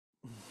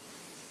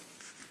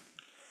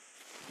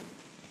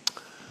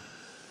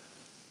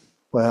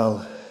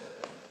Well,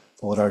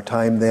 for our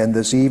time then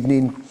this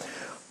evening,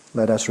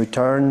 let us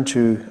return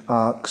to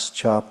Acts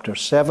chapter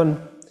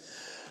 7.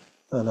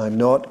 And I'm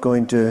not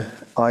going to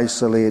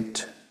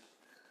isolate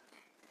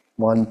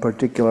one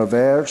particular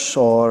verse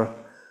or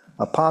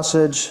a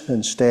passage.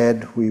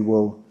 Instead, we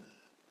will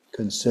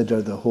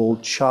consider the whole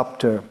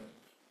chapter.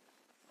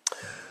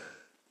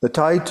 The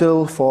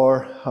title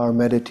for our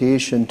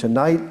meditation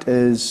tonight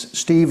is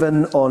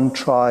Stephen on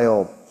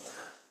Trial.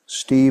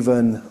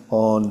 Stephen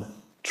on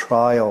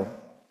Trial.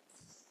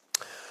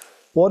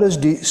 What is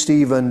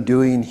Stephen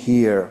doing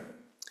here?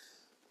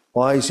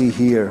 Why is he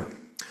here?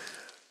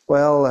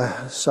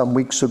 Well, some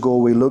weeks ago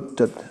we looked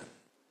at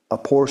a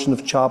portion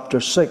of chapter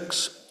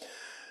 6,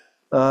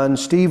 and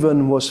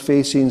Stephen was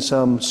facing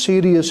some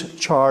serious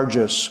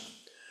charges.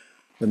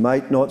 It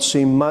might not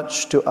seem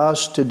much to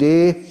us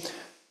today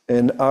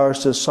in our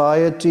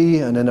society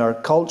and in our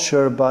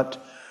culture,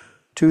 but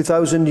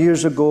 2,000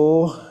 years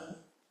ago,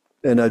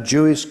 in a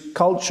Jewish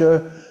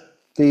culture,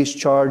 these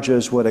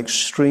charges were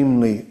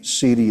extremely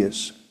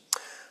serious.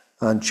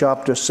 And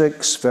chapter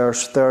 6,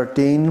 verse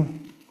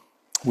 13,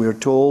 we're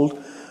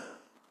told,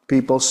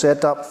 people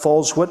set up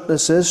false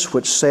witnesses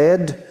which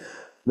said,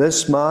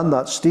 "This man,"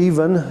 that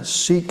Stephen,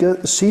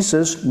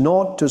 "ceases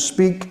not to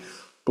speak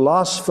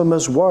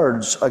blasphemous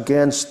words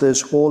against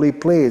this holy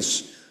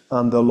place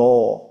and the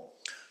law."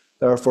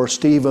 Therefore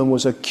Stephen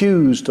was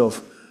accused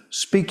of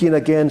speaking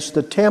against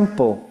the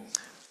temple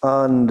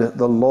and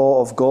the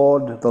law of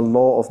God, the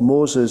law of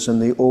Moses in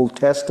the Old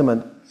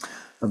Testament.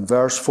 And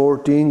verse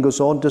 14 goes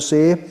on to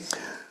say,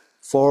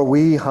 "For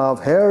we have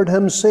heard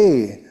him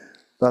say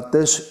that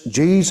this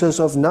Jesus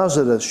of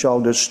Nazareth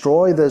shall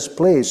destroy this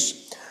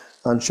place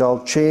and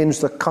shall change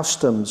the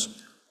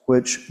customs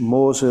which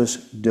Moses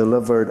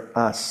delivered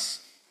us."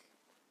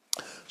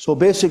 So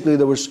basically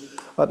there was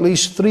at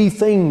least three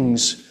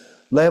things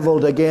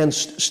leveled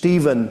against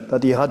Stephen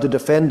that he had to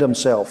defend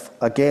himself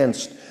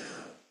against.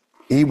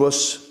 He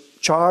was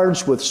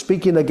charged with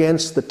speaking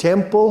against the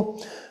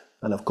temple,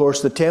 and of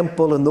course the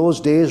temple in those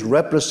days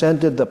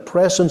represented the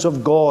presence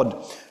of God.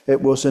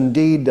 It was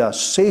indeed a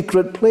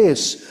sacred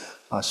place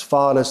as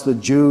far as the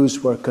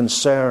Jews were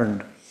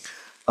concerned.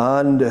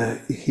 And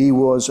he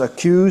was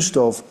accused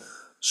of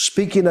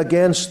speaking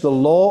against the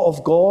law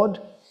of God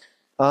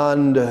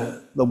and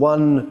the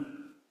one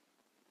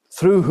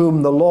through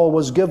whom the law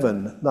was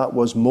given, that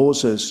was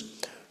Moses,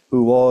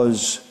 who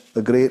was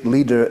the great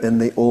leader in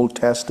the Old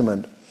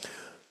Testament.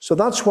 So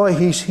that's why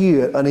he's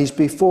here, and he's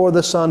before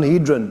the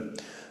Sanhedrin.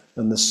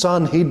 And the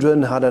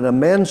Sanhedrin had an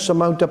immense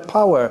amount of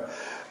power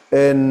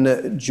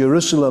in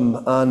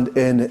Jerusalem and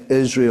in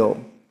Israel.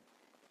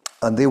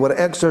 And they were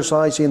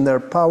exercising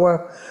their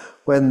power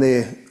when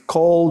they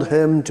called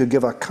him to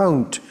give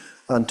account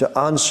and to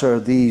answer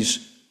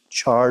these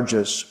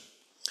charges.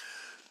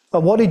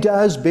 And what he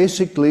does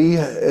basically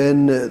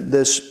in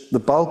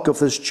the bulk of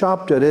this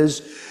chapter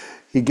is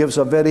he gives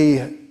a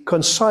very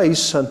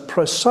concise and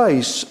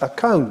precise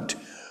account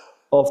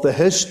of the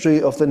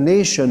history of the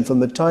nation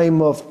from the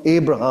time of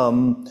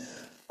Abraham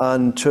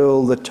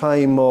until the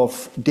time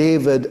of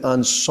David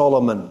and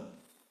Solomon.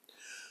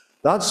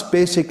 That's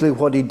basically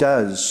what he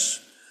does.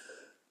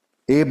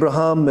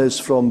 Abraham is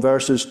from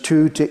verses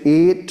 2 to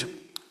 8.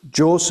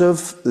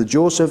 Joseph, the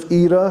Joseph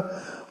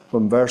era,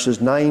 from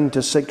verses 9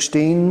 to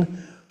 16.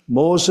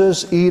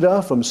 Moses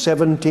era, from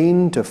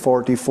 17 to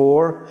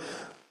 44.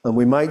 And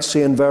we might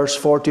say in verse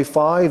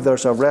 45,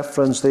 there's a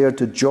reference there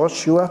to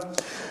Joshua.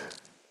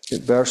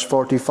 Verse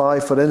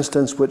 45, for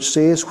instance, which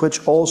says,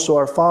 "Which also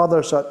our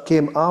fathers that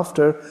came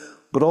after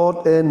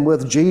brought in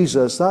with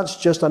Jesus." That's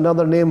just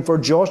another name for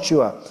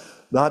Joshua.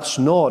 That's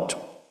not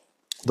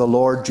the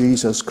Lord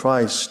Jesus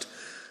Christ.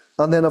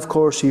 And then, of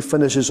course, he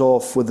finishes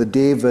off with the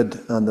David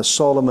and the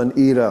Solomon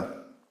era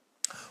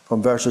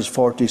from verses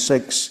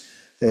 46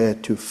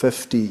 to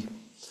 50.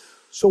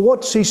 So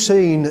what's he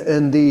saying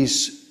in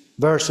these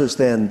verses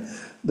then?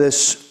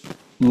 This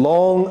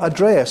long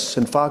address,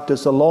 in fact,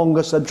 it's the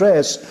longest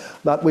address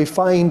that we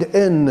find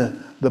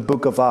in the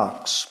book of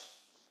Acts.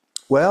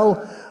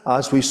 Well,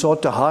 as we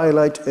sought to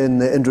highlight in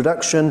the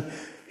introduction,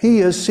 he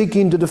is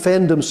seeking to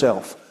defend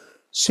himself.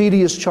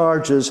 Serious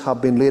charges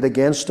have been laid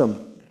against him.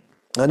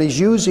 And he's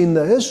using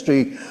the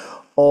history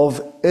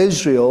of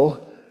Israel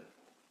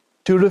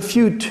to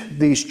refute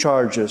these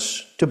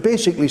charges, to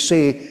basically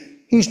say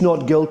he's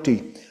not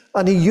guilty.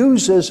 And he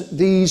uses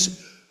these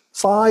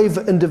 5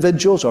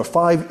 individuals or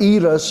 5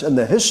 eras in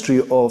the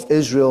history of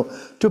Israel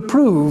to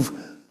prove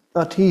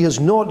that he is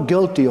not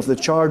guilty of the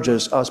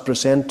charges as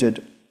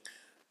presented.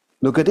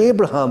 Look at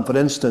Abraham, for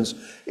instance.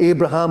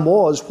 Abraham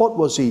what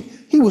was he?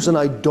 He was an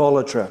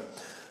idolater.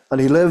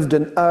 And he lived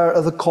in Ur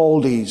of the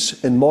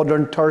Chaldees in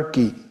modern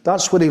Turkey.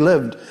 That's where he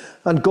lived.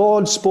 And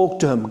God spoke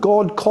to him.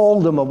 God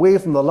called him away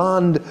from the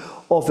land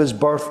of his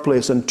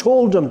birthplace and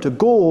told him to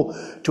go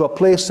to a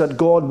place that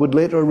God would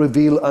later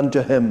reveal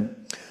unto him.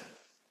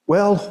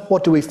 Well,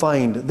 what do we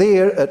find?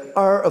 There at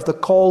Ur of the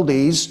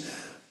Chaldees,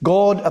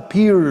 God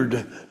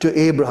appeared to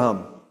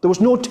Abraham. There was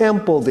no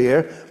temple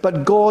there,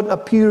 but God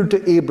appeared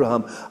to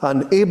Abraham,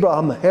 and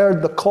Abraham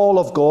heard the call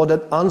of God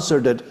and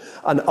answered it.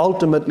 And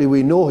ultimately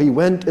we know he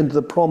went into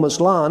the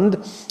promised land,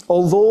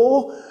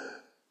 although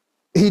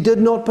he did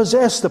not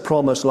possess the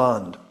promised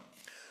land.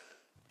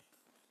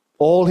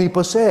 All he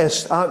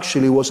possessed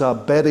actually was a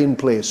burying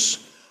place.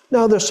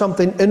 Now there's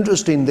something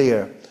interesting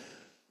there.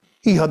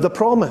 He had the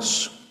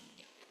promise.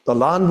 The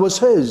land was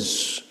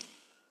his,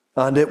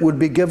 and it would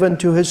be given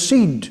to his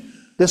seed.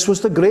 This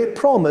was the great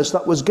promise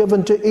that was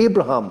given to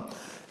Abraham.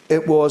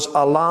 It was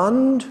a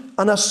land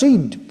and a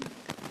seed.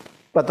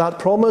 But that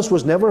promise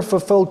was never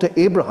fulfilled to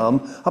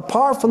Abraham,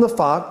 apart from the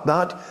fact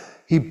that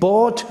he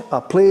bought a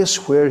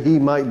place where he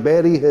might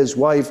bury his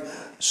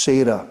wife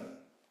Sarah.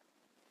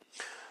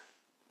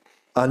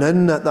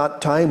 And at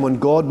that time when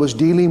God was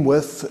dealing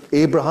with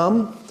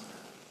Abraham,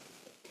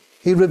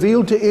 he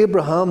revealed to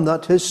Abraham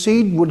that his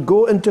seed would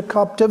go into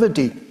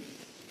captivity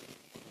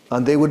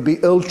and they would be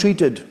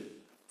ill-treated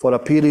for a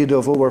period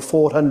of over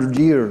 400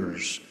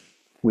 years.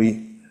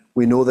 We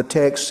know the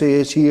text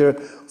says here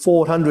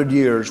 400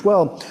 years.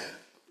 Well,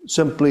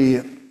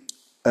 simply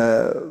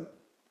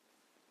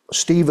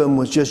Stephen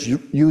was just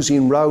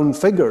using round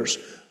figures.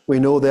 We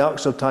know the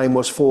actual time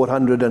was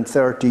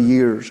 430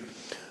 years.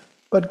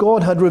 But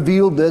God had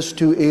revealed this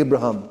to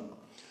Abraham.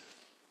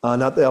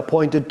 And at the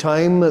appointed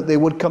time they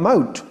would come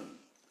out.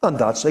 And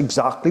that's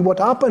exactly what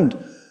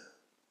happened.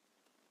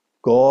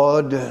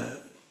 God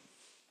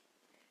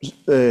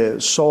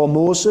saw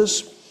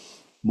Moses.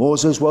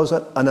 Moses was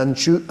an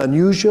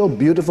unusual,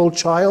 beautiful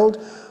child,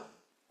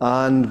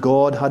 and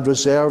God had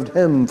reserved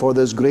him for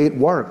this great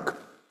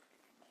work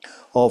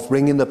of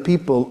bringing the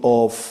people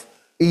of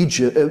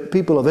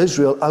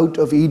Israel out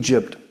of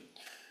Egypt.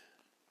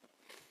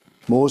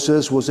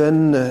 Moses was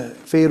in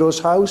Pharaoh's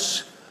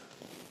house.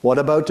 What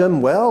about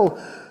him?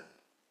 Well,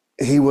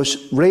 he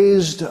was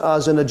raised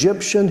as an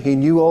Egyptian. He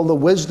knew all the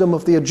wisdom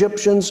of the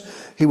Egyptians.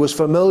 He was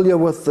familiar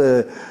with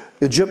the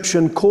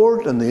Egyptian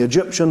court and the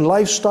Egyptian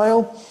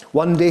lifestyle.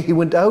 One day he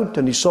went out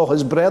and he saw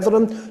his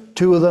brethren.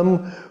 Two of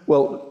them,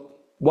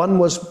 one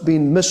was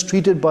being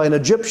mistreated by an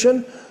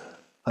Egyptian,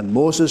 and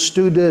Moses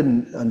stood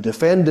in and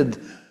defended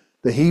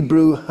the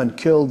Hebrew and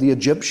killed the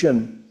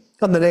Egyptian.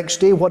 And the next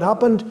day what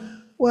happened?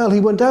 Well,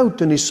 he went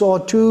out and he saw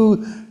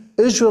two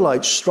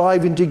Israelites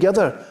striving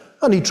together,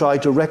 and he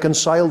tried to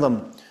reconcile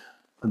them.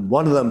 And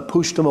one of them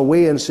pushed him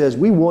away and says,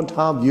 "We won't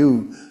have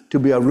you to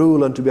be a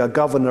ruler and to be a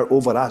governor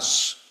over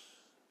us.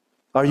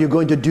 Are you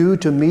going to do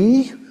to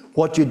me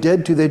what you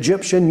did to the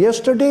Egyptian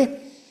yesterday?"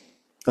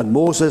 And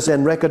Moses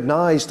then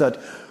recognized that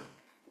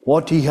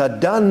what he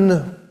had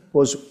done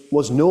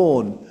was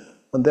known,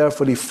 and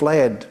therefore he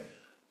fled.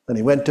 And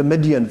he went to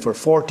Midian for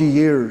 40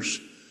 years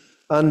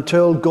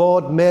until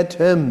God met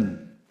him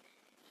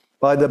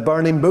by the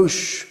burning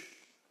bush.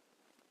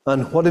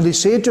 And what did he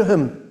say to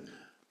him?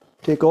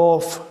 "Take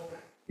off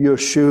your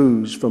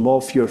shoes from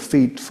off your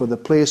feet, for the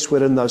place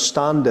wherein thou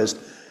standest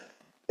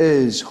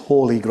is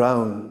holy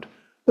ground."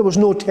 There was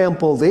no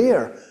temple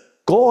there.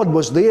 God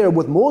was there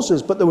with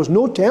Moses, but there was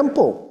no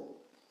temple.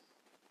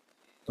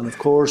 And of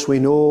course we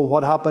know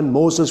what happened.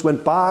 Moses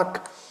went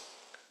back,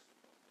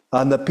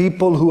 and the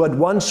people who had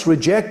once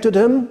rejected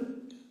him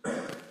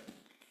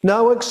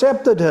now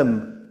accepted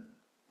him.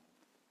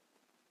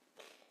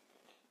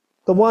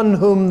 The one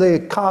whom they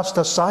cast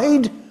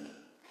aside,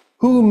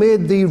 "Who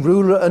made thee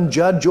ruler and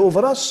judge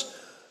over us?"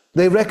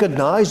 They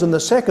recognized on the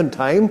second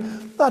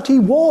time that he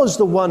was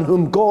the one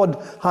whom God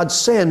had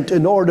sent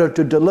in order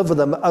to deliver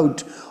them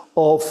out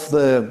of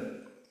the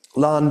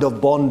land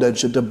of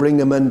bondage and to bring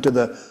them into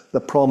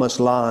the promised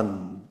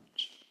land.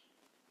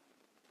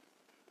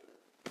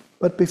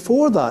 But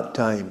before that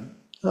time,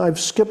 I've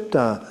skipped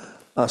a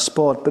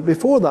spot, but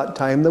before that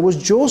time there was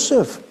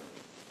Joseph.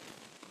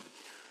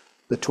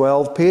 The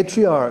 12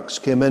 patriarchs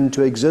came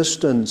into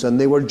existence, and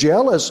they were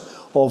jealous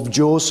of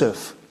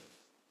Joseph.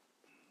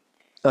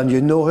 And you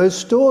know his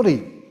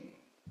story.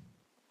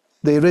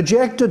 They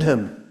rejected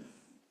him,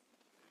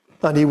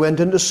 and he went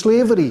into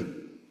slavery.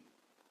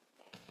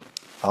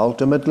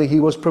 Ultimately, he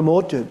was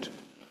promoted,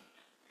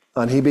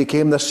 and he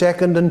became the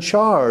second in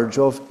charge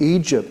of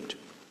Egypt,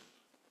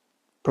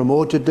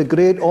 promoted to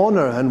great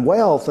honor and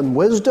wealth and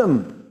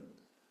wisdom.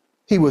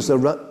 He was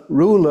the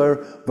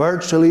ruler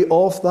virtually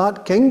of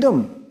that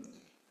kingdom.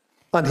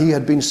 And he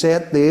had been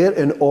set there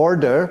in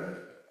order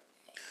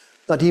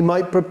that he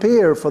might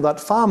prepare for that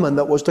famine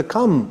that was to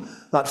come,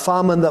 that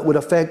famine that would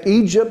affect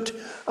Egypt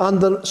and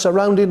the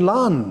surrounding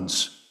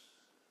lands.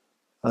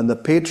 And the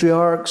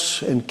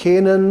patriarchs in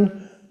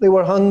Canaan, they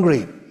were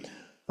hungry.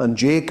 And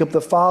Jacob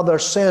the father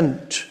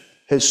sent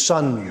his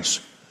sons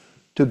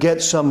to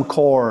get some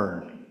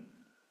corn.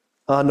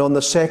 And on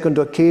the second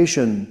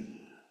occasion,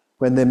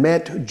 when they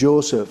met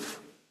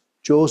Joseph,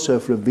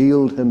 Joseph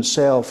revealed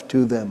himself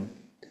to them.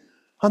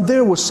 And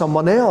there was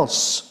someone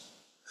else.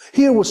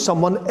 Here was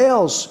someone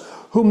else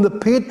whom the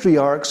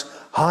patriarchs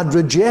had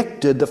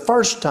rejected the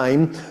first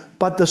time,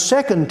 but the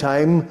second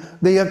time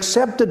they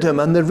accepted him,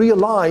 and they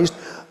realized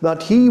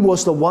that he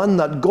was the one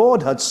that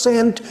God had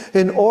sent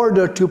in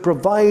order to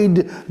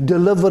provide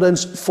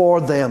deliverance for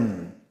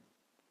them.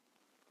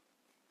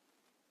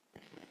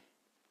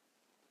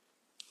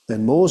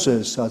 Then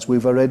Moses, as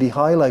we've already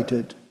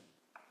highlighted,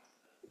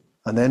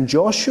 and then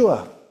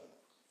Joshua.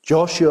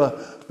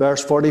 Joshua,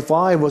 verse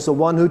 45, was the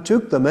one who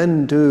took them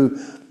into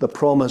the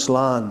promised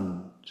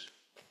land.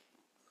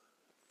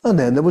 And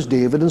then there was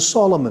David and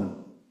Solomon.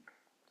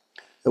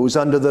 It was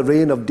under the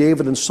reign of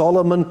David and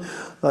Solomon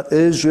that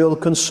Israel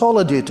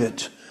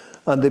consolidated,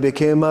 and they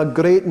became a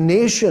great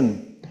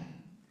nation.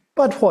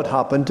 But what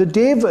happened to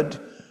David?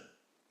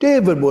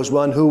 David was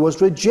one who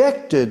was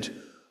rejected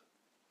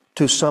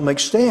to some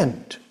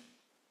extent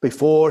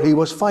before he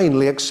was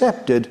finally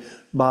accepted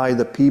by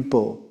the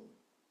people.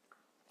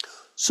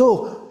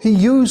 So he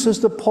uses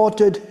the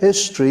potted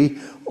history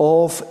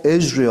of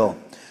Israel.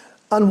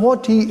 And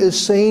what he is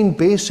saying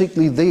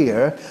basically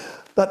there,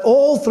 that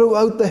all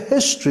throughout the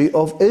history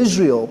of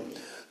Israel,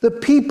 the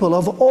people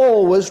have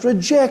always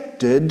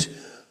rejected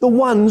the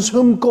ones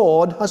whom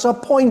God has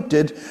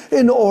appointed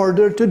in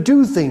order to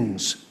do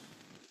things.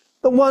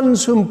 The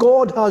ones whom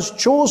God has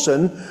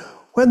chosen,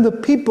 when the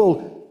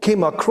people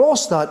came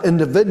across that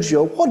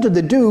individual, what did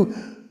they do?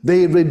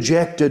 They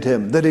rejected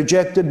him. They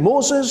rejected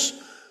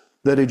Moses,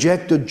 they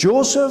rejected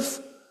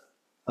Joseph,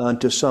 and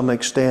to some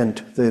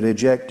extent they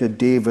rejected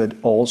David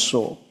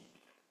also.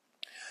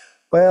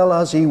 Well,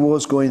 as he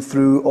was going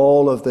through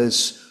all of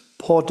this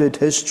potted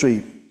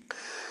history,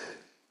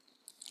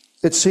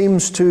 it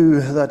seems too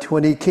that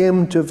when he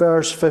came to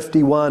verse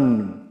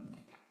 51,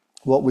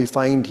 what we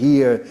find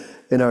here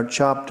in our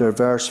chapter,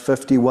 verse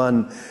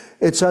 51,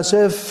 it's as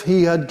if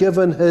he had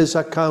given his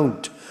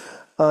account,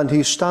 and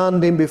he's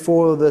standing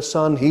before the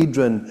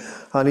Sanhedrin,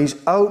 and he's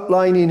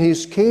outlining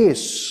his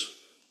case.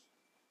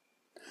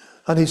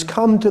 And he's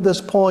come to this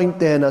point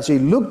then, as he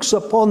looks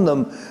upon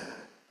them,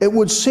 it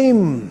would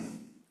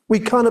seem,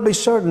 we cannot be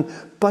certain,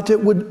 but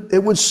it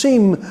would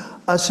seem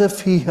as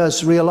if he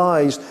has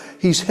realized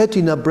he's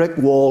hitting a brick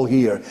wall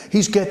here.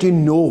 He's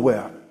getting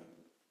nowhere.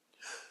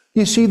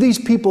 You see, these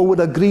people would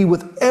agree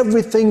with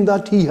everything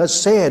that he has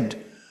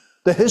said.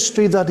 The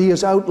history that he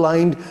has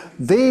outlined,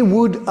 they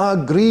would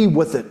agree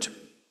with it.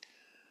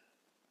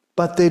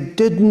 But they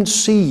didn't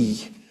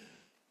see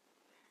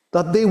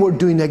that they were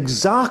doing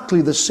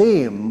exactly the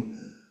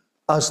same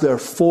as their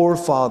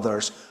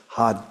forefathers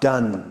had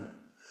done.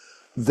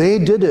 They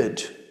did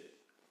it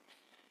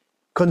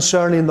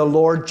concerning the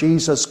Lord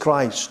Jesus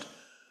Christ.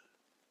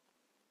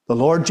 The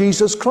Lord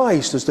Jesus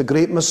Christ is the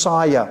great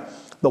Messiah,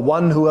 the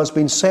one who has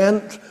been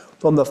sent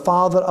from the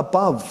Father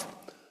above,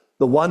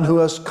 the one who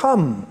has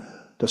come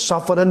to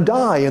suffer and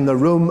die in their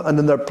room and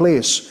in their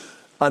place.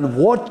 And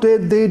what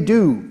did they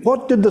do?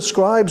 What did the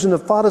scribes and the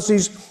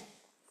Pharisees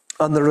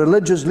and the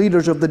religious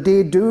leaders of the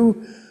day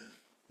do?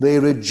 They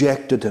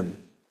rejected him.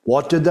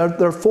 What did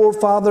their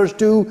forefathers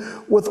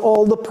do with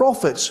all the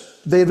prophets?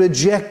 They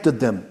rejected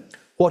them.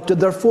 What did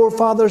their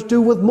forefathers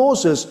do with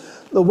Moses,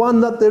 the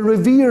one that they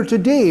revere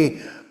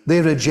today?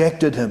 They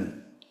rejected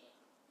him.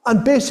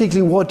 And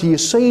basically what he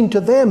is saying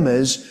to them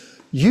is,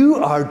 you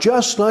are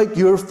just like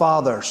your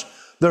fathers.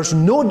 There's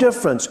no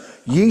difference.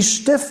 Ye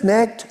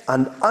stiff-necked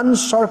and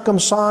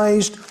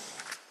uncircumcised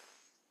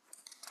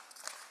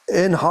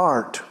in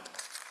heart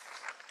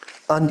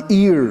and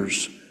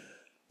ears,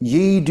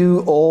 ye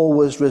do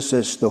always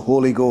resist the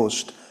Holy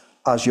Ghost,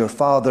 as your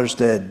fathers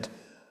did,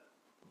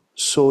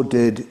 so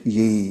did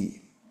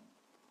ye.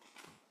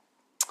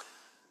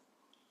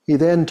 He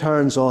then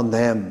turns on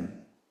them.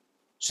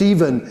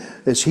 Stephen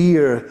is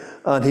here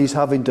and he's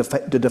having to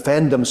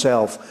defend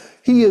himself.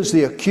 He is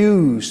the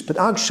accused, but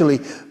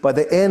actually by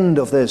the end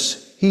of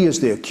this, he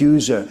is the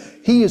accuser.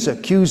 He is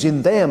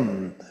accusing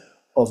them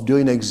of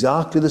doing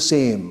exactly the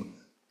same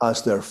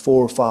as their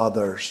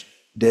forefathers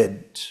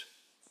did.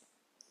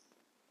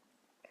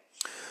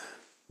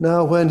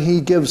 Now, when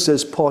he gives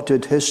this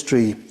potted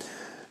history,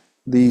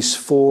 these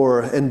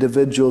four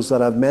individuals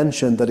that I've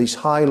mentioned, that he's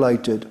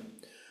highlighted,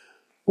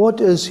 what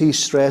is he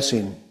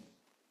stressing?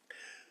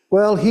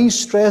 Well, he's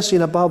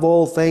stressing above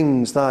all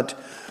things that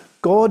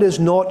God is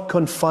not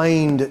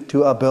confined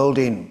to a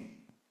building.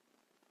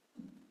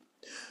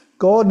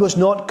 God was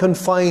not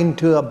confined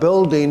to a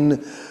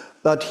building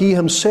that he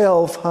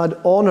himself had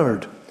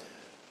honored.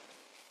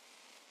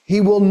 He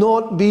will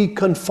not be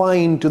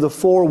confined to the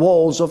four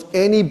walls of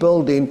any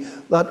building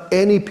that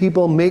any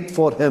people make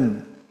for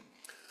him.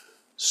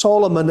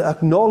 Solomon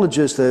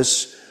acknowledges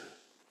this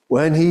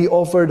when he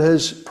offered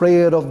his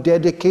prayer of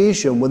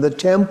dedication when the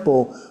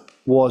temple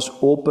was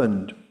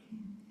opened.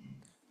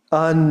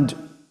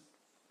 And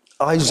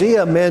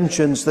Isaiah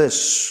mentions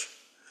this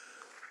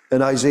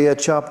in Isaiah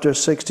chapter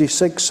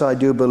 66, I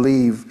do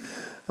believe,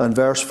 and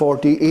verse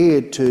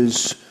 48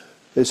 is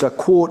a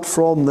quote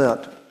from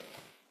that.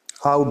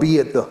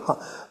 Howbeit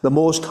the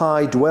Most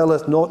High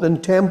dwelleth not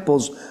in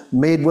temples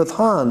made with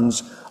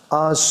hands,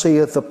 as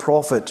saith the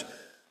prophet.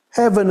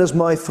 Heaven is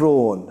my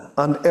throne,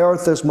 and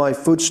earth is my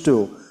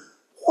footstool.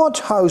 What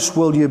house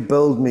will you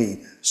build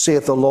me,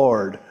 saith the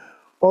Lord?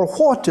 Or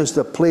what is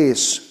the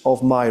place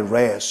of my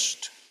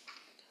rest?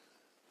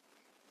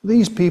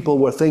 These people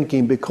were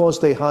thinking, because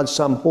they had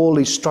some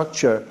holy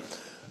structure,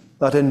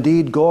 that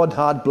indeed God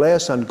had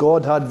blessed and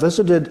God had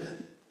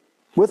visited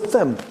with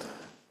them,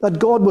 that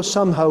God was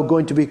somehow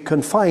going to be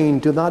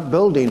confined to that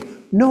building.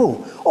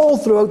 No, all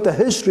throughout the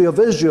history of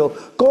Israel,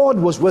 God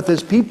was with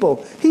his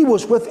people. He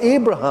was with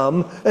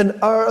Abraham in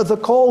Ur of the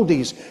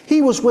Chaldees.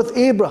 He was with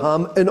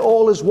Abraham in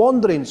all his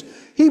wanderings.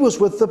 He was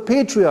with the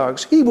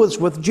patriarchs. He was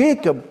with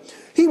Jacob.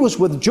 He was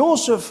with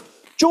Joseph.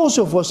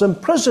 Joseph was in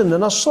prison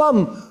in a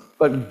slum,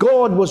 but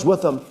God was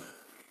with him.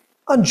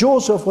 And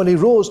Joseph, when he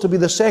rose to be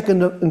the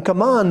second in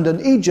command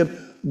in Egypt,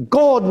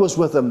 God was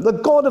with him. The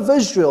God of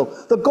Israel,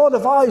 the God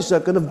of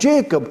Isaac and of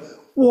Jacob,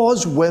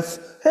 was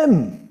with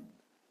him.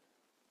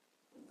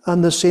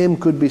 And the same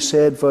could be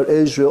said for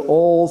Israel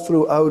all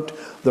throughout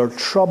their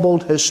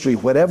troubled history.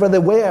 Wherever they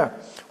were,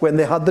 when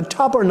they had the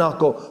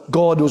tabernacle,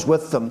 God was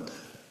with them.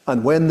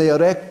 And when they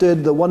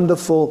erected the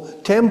wonderful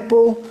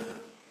temple,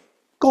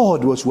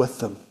 God was with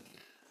them.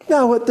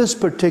 Now, at this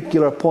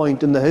particular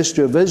point in the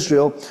history of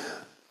Israel,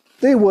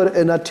 they were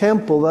in a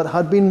temple that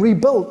had been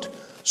rebuilt.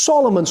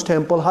 Solomon's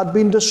temple had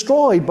been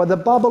destroyed by the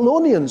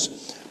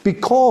Babylonians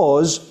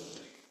because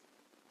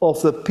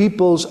of the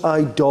people's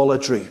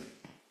idolatry.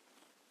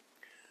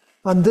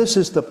 And this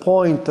is the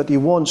point that he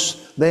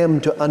wants them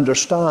to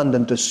understand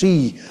and to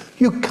see.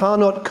 You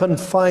cannot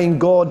confine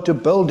God to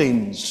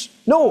buildings.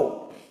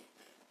 No.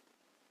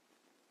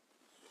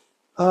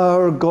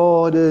 Our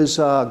God is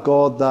a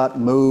God that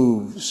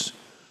moves.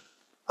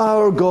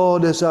 Our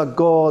God is a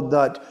God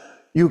that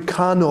you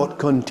cannot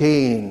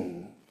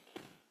contain.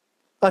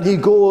 And he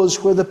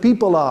goes where the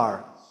people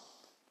are.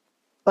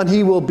 And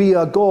he will be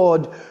a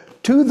God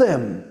to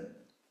them.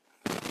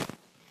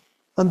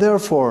 And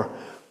therefore,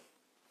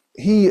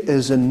 he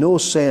is in no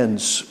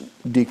sense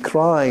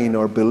decrying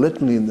or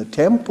belittling the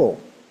temple.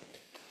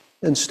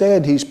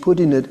 Instead, he's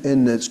putting it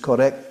in its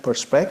correct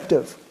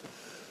perspective.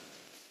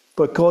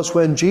 Because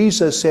when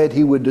Jesus said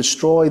he would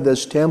destroy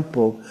this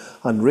temple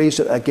and raise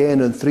it again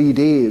in 3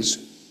 days,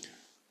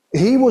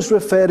 he was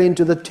referring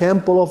to the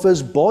temple of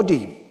his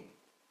body.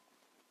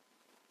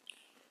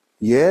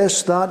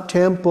 Yes, that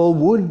temple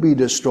would be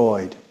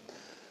destroyed.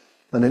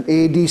 And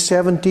in AD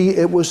 70,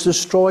 it was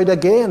destroyed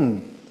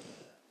again.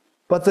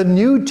 But the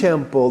new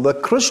temple, the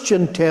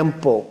Christian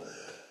temple,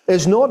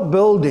 is not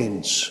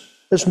buildings,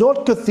 it's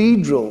not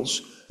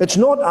cathedrals, it's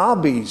not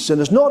abbeys,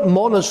 and it's not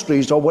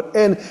monasteries or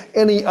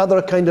any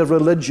other kind of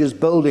religious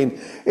building.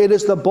 It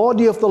is the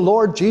body of the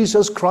Lord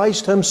Jesus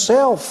Christ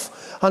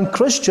himself, and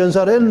Christians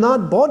are in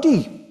that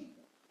body.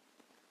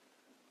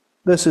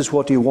 This is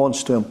what he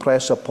wants to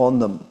impress upon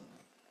them.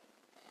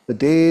 The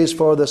days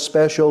for the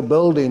special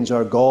buildings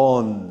are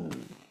gone.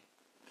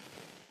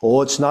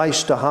 Oh, it's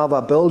nice to have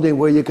a building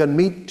where you can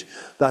meet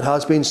that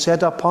has been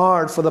set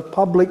apart for the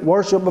public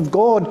worship of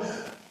God.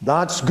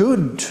 That's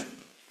good.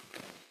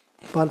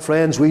 But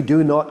friends, we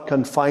do not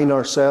confine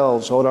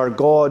ourselves or our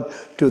God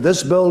to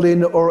this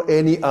building or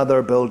any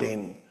other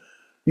building.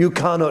 You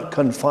cannot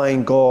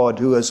confine God,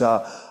 who is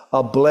a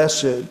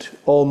blessed,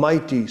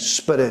 almighty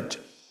Spirit.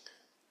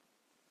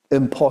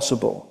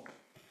 Impossible.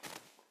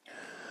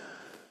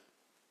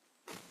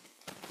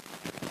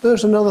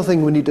 There's another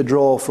thing we need to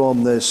draw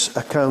from this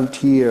account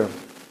here.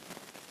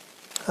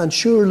 And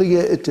surely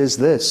it is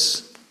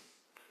this.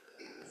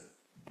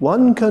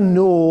 One can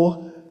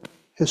know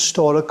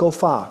historical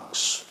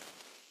facts,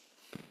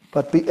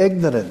 but be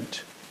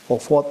ignorant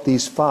of what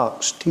these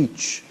facts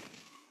teach.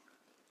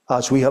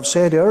 As we have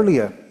said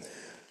earlier,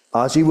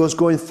 as he was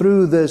going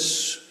through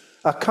this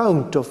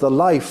account of the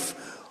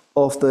life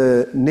of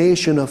the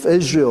nation of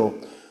Israel,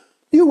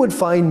 you would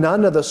find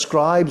none of the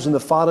scribes and the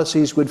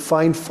Pharisees would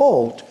find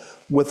fault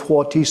with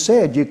what he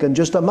said. You can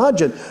just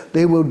imagine.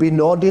 They will be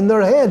nodding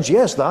their heads.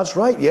 Yes, that's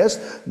right.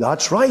 Yes,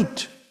 that's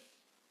right.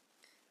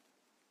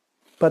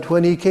 But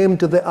when he came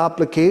to the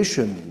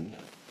application,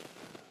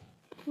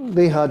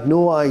 they had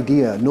no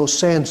idea, no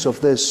sense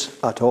of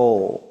this at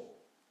all.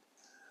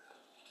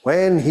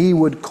 When he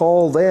would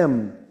call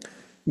them,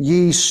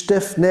 ye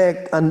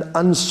stiff-necked and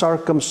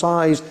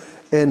uncircumcised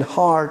in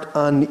heart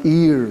and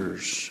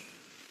ears,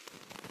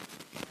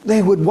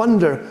 they would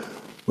wonder,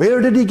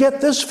 where did he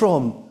get this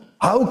from?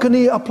 How can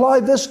he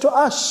apply this to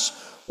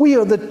us? We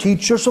are the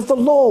teachers of the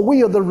law.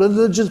 We are the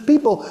religious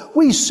people.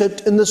 We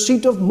sit in the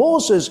seat of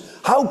Moses.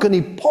 How can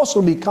he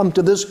possibly come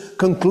to this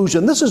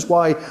conclusion? This is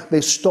why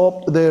they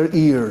stopped their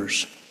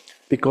ears.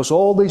 Because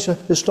all these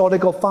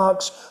historical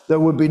facts,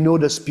 there would be no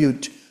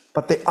dispute.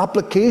 But the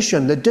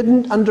application, they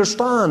didn't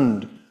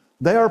understand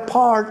their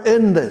part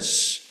in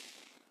this.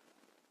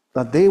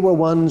 That they were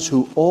ones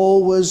who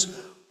always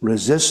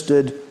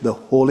resisted the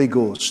Holy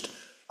Ghost,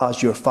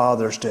 as your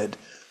fathers did.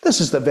 This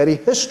is the very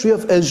history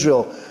of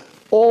Israel.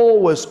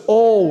 Always,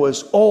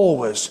 always,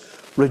 always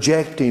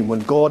rejecting when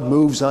God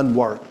moves and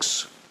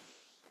works.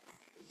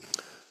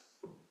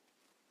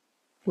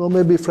 Well,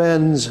 maybe,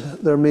 friends,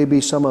 there may be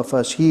some of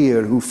us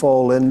here who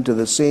fall into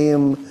the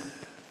same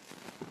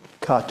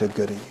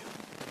category.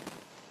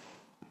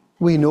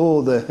 We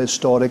know the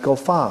historical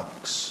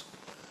facts.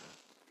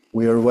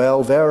 We are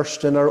well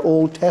versed in our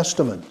Old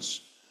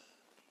Testaments.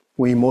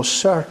 We most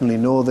certainly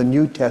know the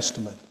New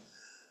Testament.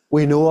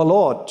 We know a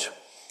lot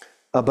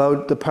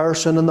about the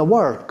person and the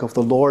work of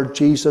the Lord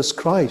Jesus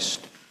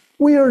Christ.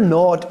 We are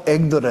not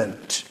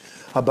ignorant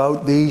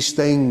about these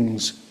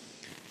things.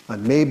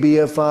 And maybe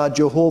if a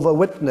Jehovah's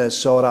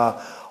Witness or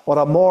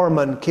a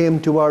Mormon came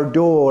to our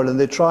door and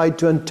they tried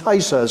to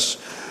entice us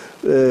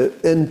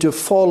into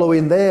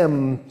following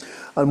them,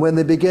 and when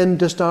they begin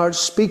to start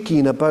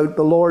speaking about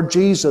the Lord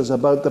Jesus,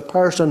 about the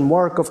person and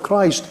work of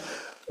Christ,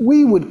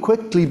 we would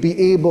quickly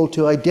be able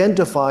to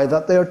identify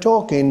that they are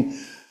talking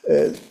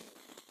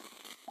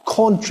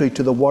contrary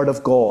to the Word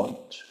of God.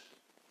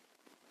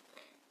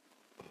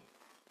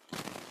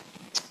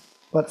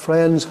 But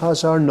friends,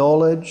 has our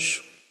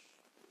knowledge,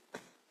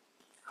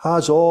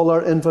 has all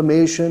our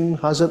information,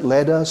 has it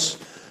led us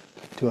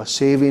to a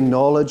saving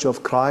knowledge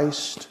of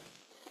Christ?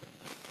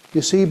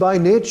 You see, by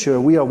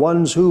nature, we are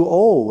ones who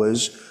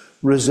always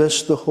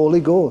resist the Holy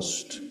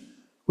Ghost.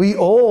 We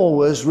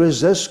always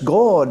resist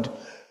God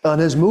and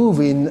His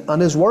moving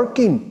and His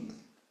working.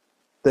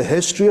 The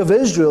history of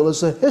Israel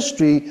is the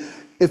history,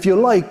 if you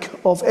like,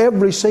 of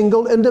every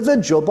single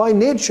individual. By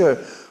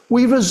nature,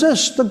 we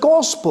resist the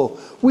gospel.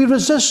 We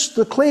resist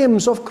the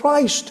claims of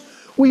Christ.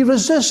 We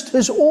resist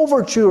His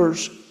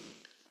overtures.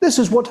 This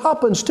is what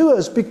happens to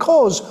us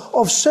because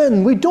of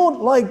sin. We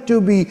don't like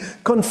to be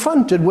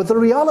confronted with the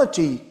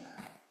reality.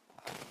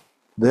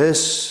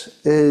 This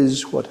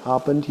is what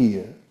happened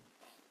here.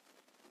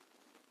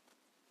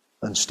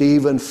 And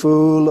Stephen,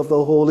 full of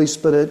the Holy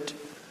Spirit,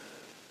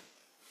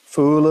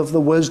 full of the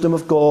wisdom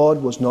of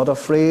God, was not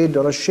afraid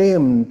or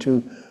ashamed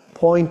to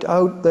point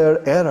out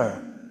their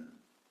error.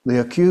 The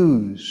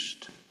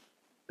accused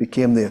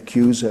became the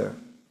accuser.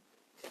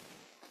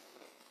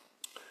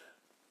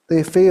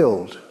 They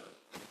failed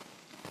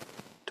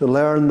to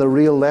learn the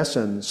real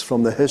lessons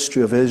from the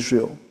history of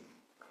Israel.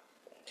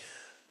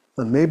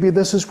 And maybe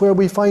this is where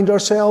we find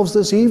ourselves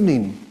this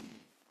evening.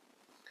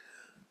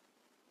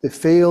 They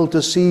failed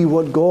to see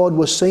what God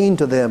was saying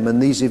to them in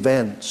these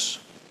events.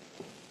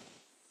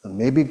 And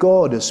maybe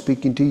God is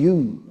speaking to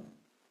you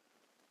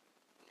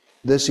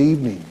this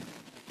evening,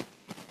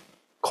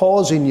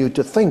 causing you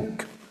to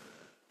think,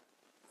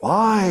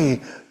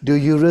 why do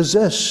you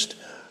resist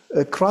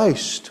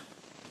Christ?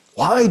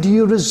 Why do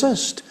you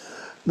resist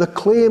the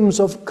claims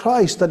of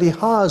Christ that He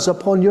has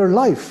upon your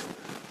life?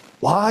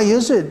 Why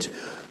is it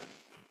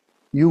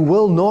you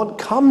will not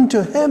come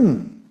to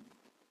Him,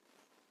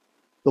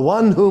 the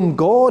one whom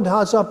God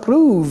has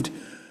approved?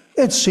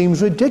 It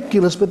seems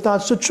ridiculous, but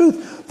that's the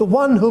truth. The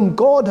one whom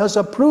God has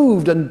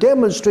approved and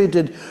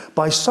demonstrated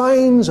by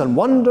signs and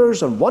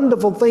wonders and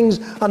wonderful things.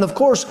 And of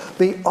course,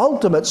 the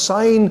ultimate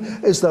sign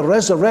is the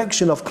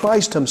resurrection of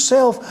Christ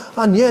Himself.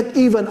 And yet,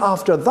 even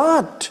after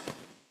that,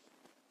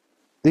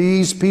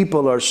 these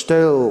people are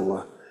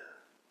still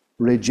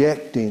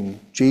rejecting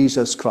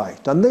Jesus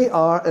Christ. And they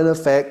are, in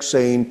effect,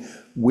 saying,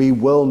 we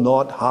will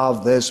not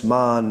have this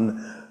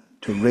man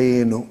to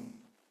reign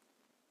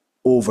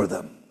over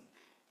them.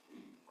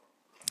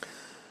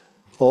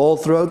 All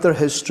throughout their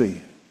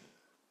history,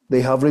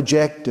 they have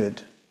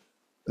rejected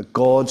the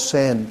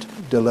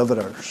God-sent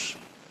deliverers.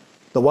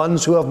 The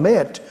ones who have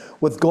met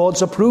with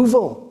God's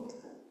approval,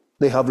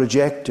 they have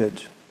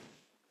rejected.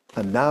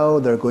 And now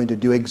they're going to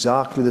do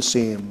exactly the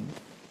same.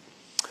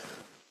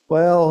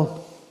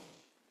 Well,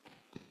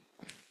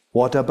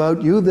 what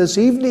about you this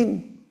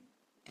evening?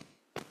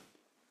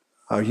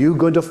 Are you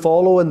going to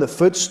follow in the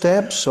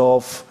footsteps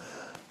of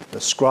the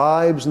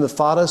scribes and the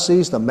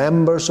Pharisees, the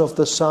members of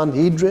the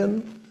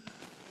Sanhedrin?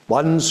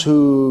 Ones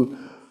who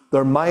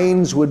their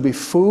minds would be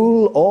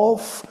full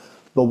of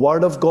the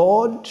Word of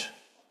God,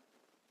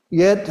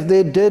 yet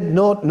they did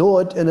not know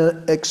it in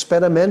an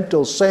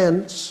experimental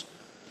sense.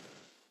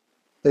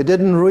 They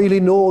didn't really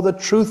know the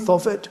truth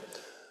of it.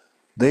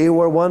 They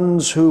were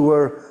ones who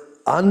were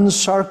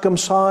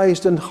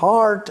uncircumcised in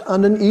heart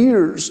and in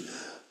ears.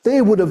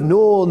 They would have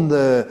known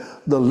the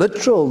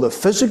literal, the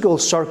physical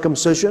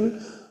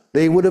circumcision.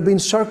 They would have been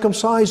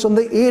circumcised on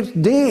the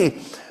 8th day.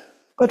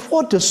 But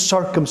what does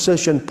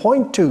circumcision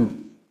point to?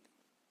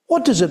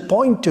 What does it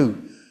point to?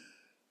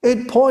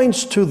 It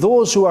points to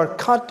those who are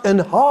cut in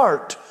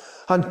heart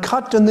and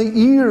cut in the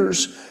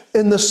ears,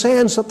 in the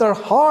sense that their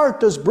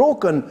heart is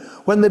broken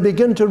when they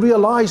begin to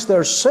realize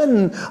their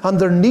sin and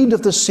their need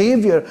of the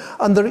Savior.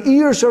 And their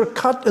ears are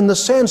cut in the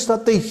sense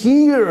that they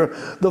hear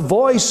the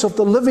voice of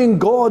the living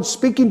God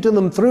speaking to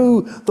them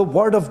through the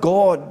Word of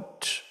God.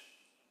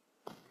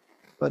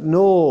 But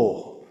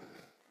no,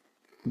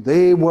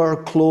 they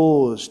were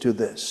closed to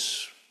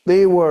this.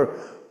 They were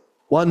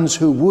ones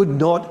who would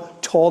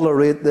not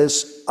tolerate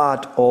this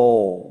at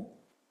all.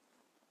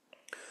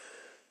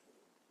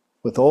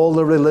 With all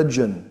the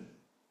religion,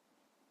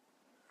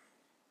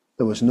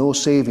 there was no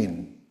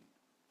saving.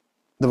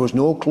 There was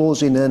no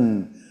closing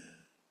in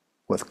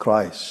with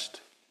Christ.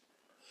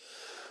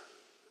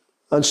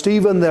 And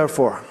Stephen,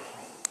 therefore,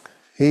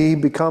 he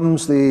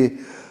becomes the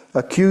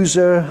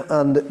accuser,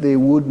 and they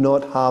would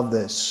not have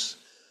this.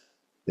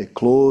 They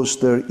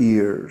closed their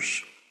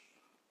ears.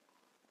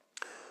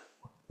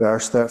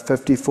 Verse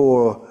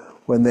 54,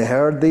 When they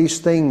heard these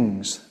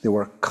things, they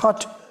were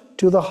cut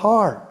to the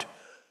heart,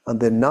 and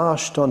they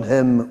gnashed on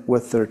him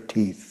with their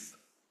teeth.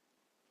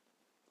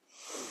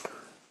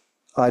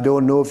 I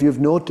don't know if you've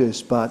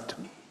noticed, but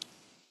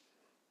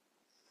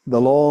the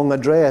long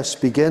address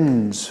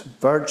begins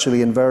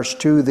virtually in verse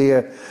 2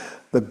 there.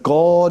 The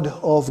God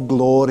of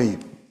glory.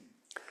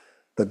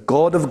 The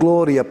God of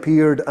glory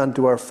appeared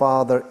unto our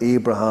father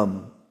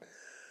Abraham.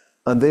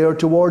 And there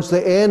towards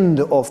the end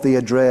of the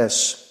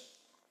address,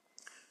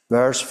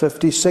 verse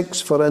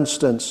 56, for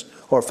instance,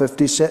 or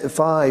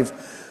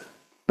 55,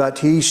 but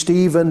he,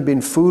 Stephen,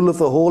 being full of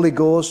the Holy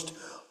Ghost,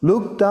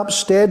 looked up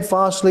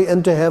steadfastly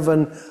into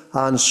heaven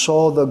and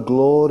saw the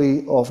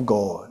glory of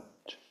God.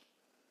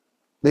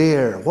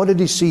 There, what did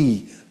he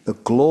see? The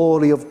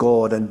glory of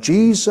God, and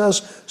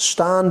Jesus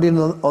standing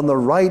on the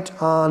right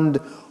hand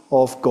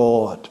of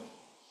God.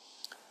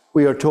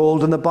 We are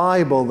told in the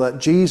Bible that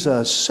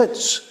Jesus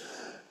sits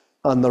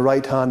on the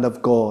right hand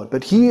of God.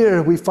 But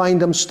here we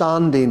find him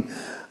standing.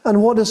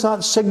 And what does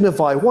that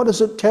signify? What is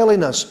it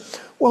telling us?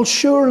 Well,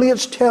 surely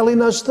it's telling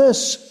us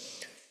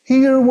this.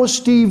 Here was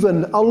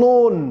Stephen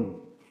alone.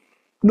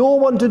 No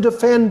one to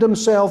defend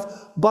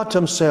himself but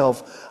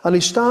himself. And he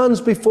stands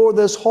before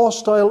this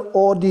hostile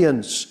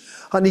audience.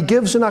 And he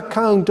gives an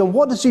account. And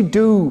what does he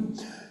do?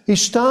 He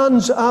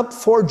stands up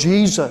for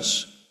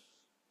Jesus.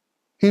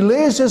 He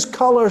lays his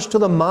colours to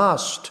the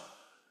mast.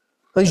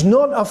 He's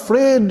not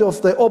afraid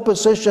of the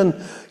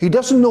opposition. He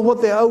doesn't know what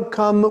the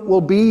outcome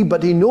will be,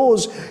 but he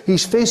knows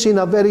he's facing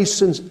a very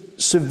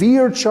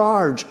severe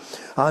charge.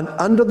 And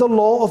under the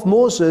law of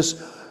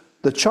Moses,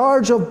 the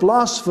charge of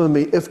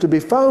blasphemy, if to be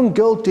found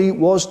guilty,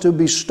 was to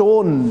be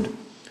stoned.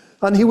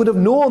 And he would have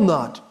known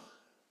that.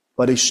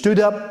 But he stood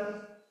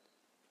up,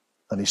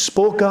 and he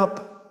spoke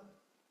up,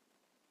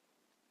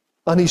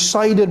 and he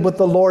sided with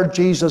the Lord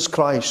Jesus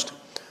Christ.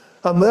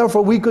 And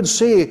therefore we could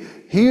say,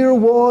 here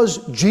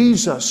was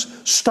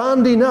Jesus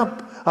standing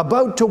up,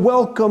 about to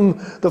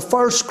welcome the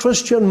first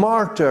Christian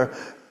martyr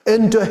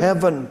into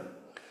heaven.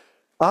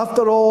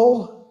 After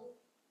all,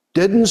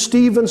 didn't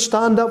Stephen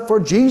stand up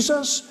for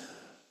Jesus?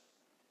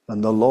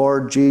 And the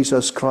Lord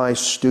Jesus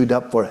Christ stood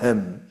up for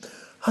him.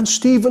 And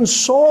Stephen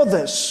saw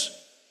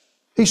this.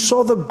 He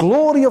saw the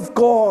glory of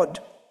God.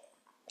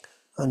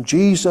 And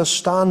Jesus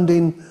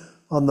standing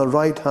on the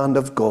right hand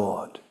of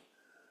God.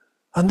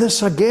 And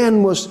this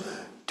again was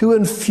to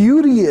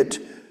infuriate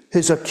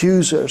his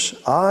accusers.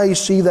 I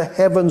see the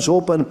heavens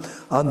open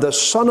and the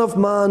Son of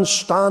Man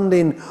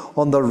standing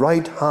on the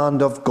right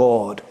hand of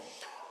God.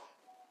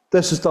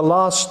 This is the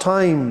last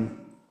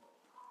time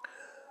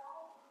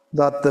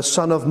that the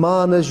Son of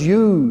Man is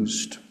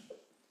used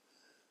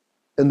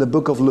in the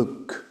book of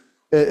Luke,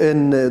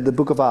 in the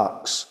book of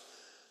Acts.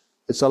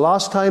 It's the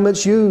last time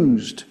it's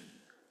used.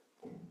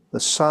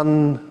 The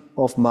Son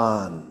of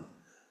Man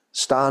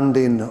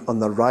standing on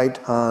the right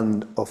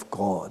hand of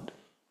God.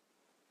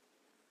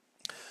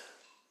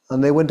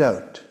 And they went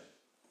out,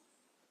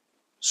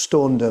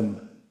 stoned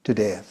him to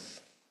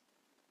death.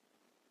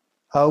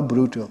 How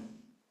brutal.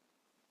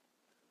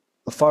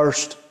 The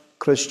first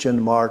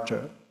Christian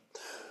martyr.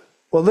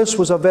 Well, this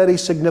was a very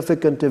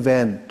significant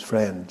event,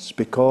 friends,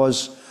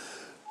 because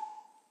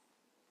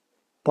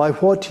by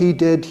what he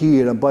did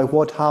here and by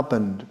what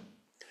happened,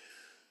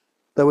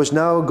 there was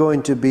now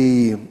going to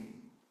be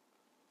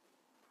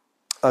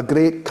a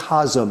great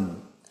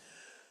chasm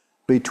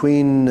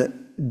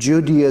between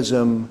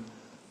Judaism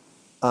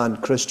and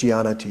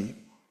Christianity.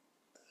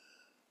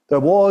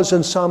 There was,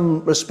 in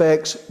some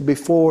respects,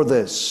 before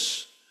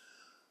this,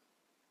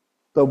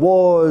 there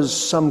was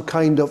some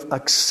kind of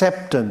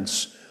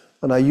acceptance,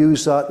 and I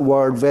use that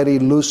word very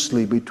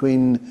loosely,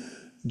 between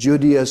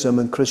Judaism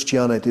and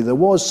Christianity. There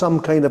was some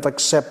kind of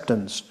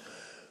acceptance.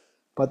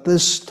 But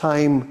this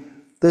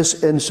time,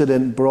 this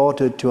incident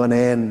brought it to an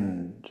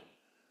end.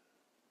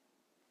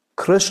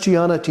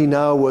 Christianity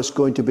now was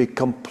going to be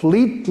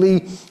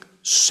completely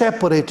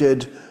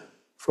separated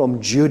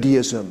from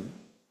Judaism.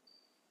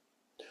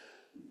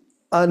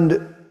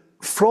 And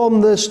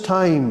from this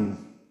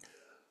time,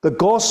 the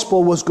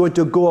gospel was going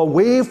to go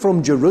away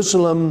from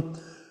Jerusalem,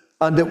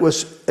 and it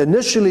was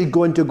initially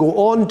going to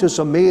go on to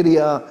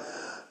Samaria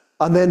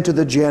and then to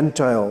the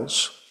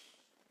Gentiles.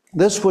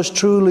 This was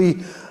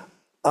truly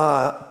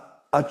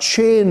a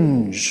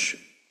change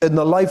in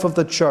the life of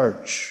the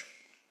church.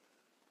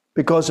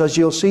 Because as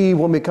you'll see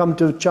when we come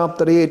to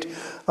chapter 8,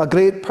 a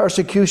great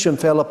persecution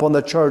fell upon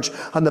the church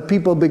and the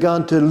people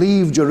began to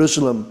leave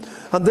Jerusalem.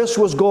 And this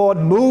was God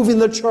moving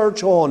the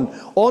church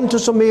on to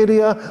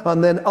Samaria,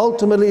 and then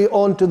ultimately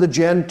on to the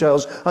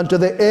Gentiles and to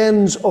the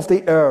ends of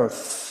the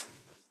earth.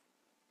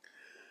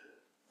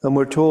 And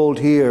we're told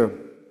here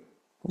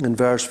in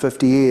verse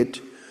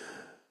 58,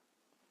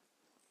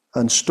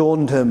 and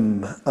stoned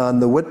him,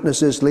 and the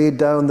witnesses laid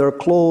down their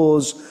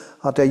clothes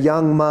at a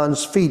young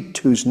man's feet,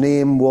 whose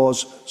name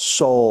was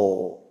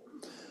Saul,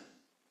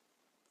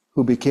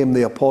 who became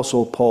the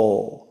Apostle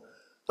Paul.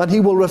 And he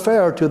will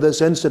refer to this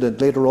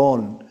incident later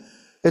on.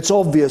 It's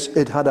obvious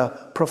it had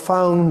a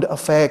profound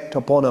effect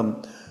upon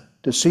him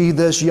to see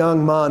this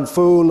young man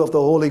full of the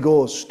Holy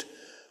Ghost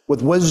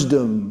with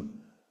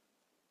wisdom,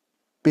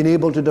 being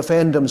able to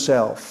defend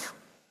himself,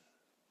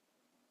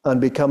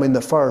 and becoming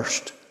the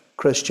first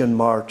Christian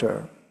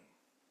martyr.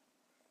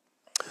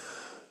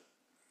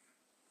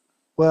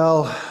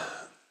 Well,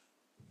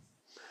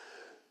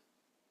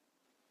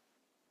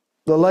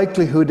 the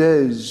likelihood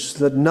is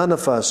that none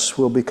of us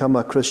will become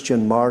a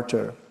Christian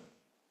martyr.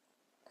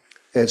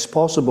 It's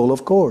possible,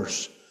 of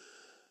course,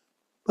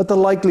 but the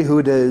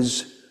likelihood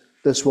is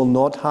this will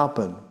not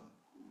happen.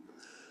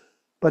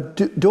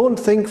 But don't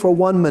think for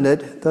 1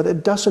 minute that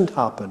it doesn't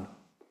happen.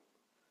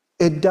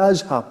 It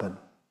does happen.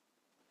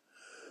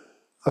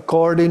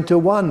 According to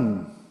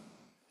one,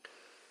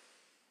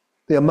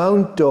 the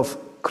amount of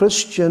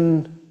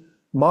Christian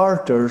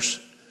martyrs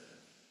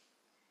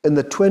in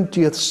the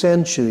 20th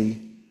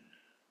century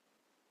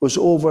was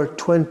over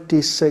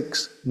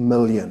 26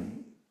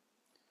 million.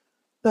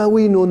 Now,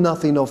 we know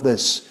nothing of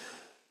this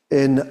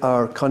in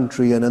our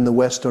country and in the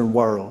Western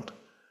world,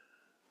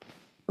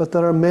 but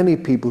there are many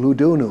people who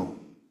do know.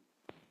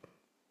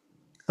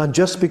 And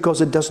just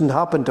because it doesn't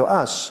happen to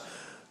us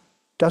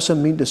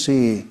doesn't mean to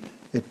say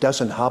it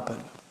doesn't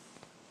happen.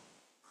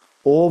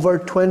 Over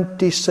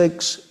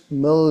 26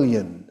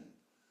 million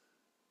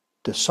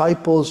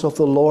disciples of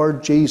the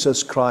Lord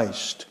Jesus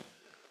Christ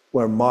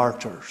were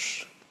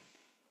martyrs,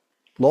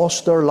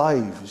 lost their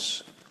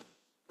lives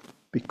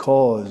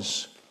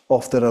because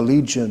of their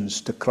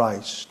allegiance to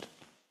Christ.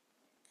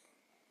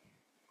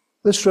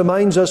 This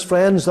reminds us,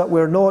 friends, that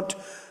we're not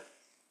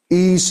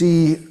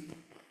easy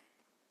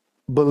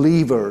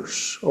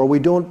believers, or we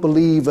don't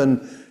believe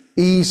in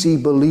easy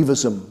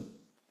believism.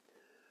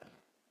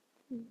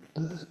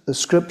 The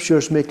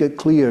scriptures make it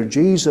clear,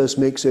 Jesus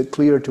makes it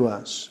clear to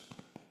us,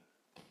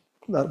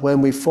 that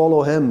when we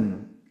follow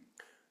him,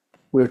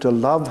 we're to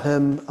love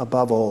him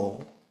above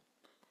all.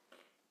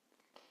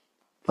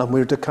 And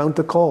we're to count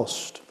the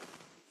cost.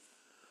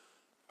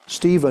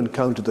 Stephen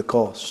counted the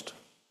cost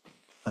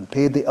and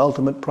paid the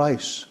ultimate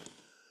price.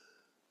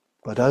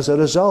 But as a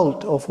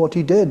result of what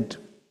he did,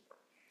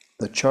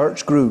 the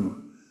church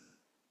grew,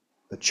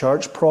 the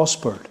church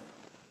prospered,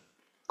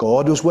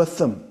 God was with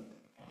them,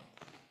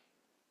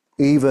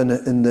 even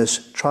in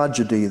this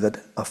tragedy that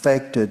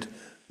affected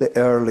the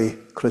early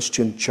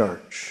Christian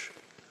church.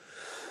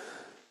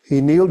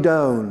 He kneeled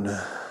down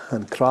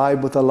and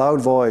cried with a loud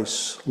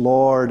voice,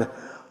 "Lord,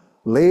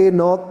 lay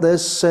not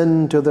this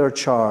sin to their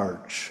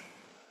charge."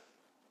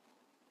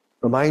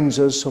 Reminds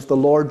us of the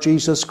Lord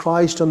Jesus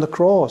Christ on the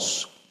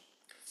cross.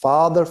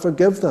 Father,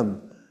 forgive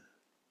them,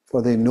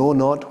 for they know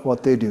not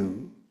what they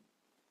do.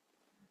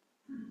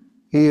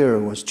 Here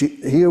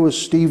was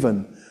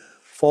Stephen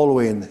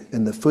following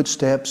in the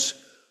footsteps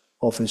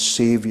of his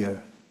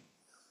Savior,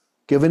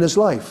 giving his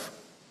life.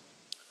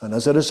 And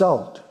as a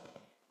result,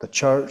 the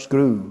church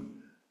grew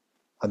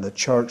and the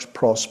church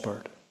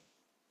prospered.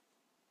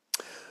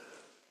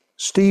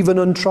 Stephen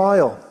on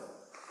trial.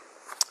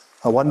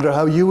 I wonder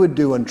how you would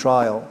do on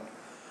trial.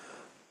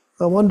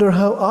 I wonder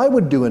how I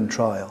would do in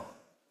trial.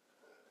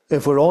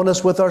 If we're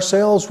honest with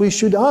ourselves, we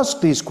should ask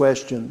these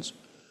questions.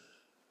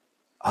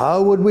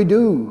 How would we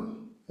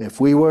do if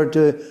we were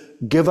to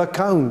give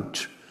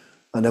account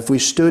and if we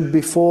stood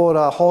before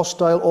a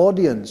hostile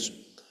audience?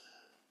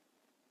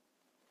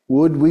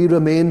 Would we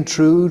remain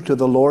true to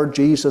the Lord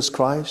Jesus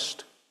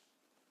Christ?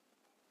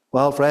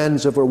 Well,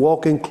 friends, if we're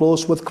walking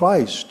close with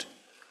Christ,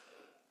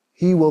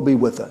 he will be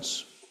with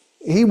us.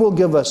 He will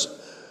give us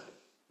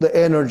the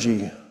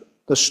energy,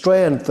 the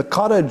strength, the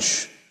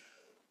courage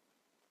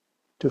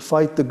to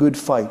fight the good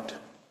fight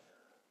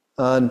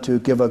and to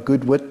give a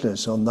good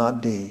witness on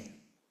that day,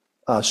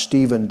 as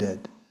Stephen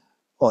did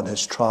on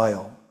his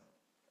trial.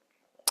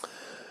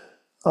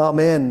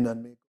 Amen.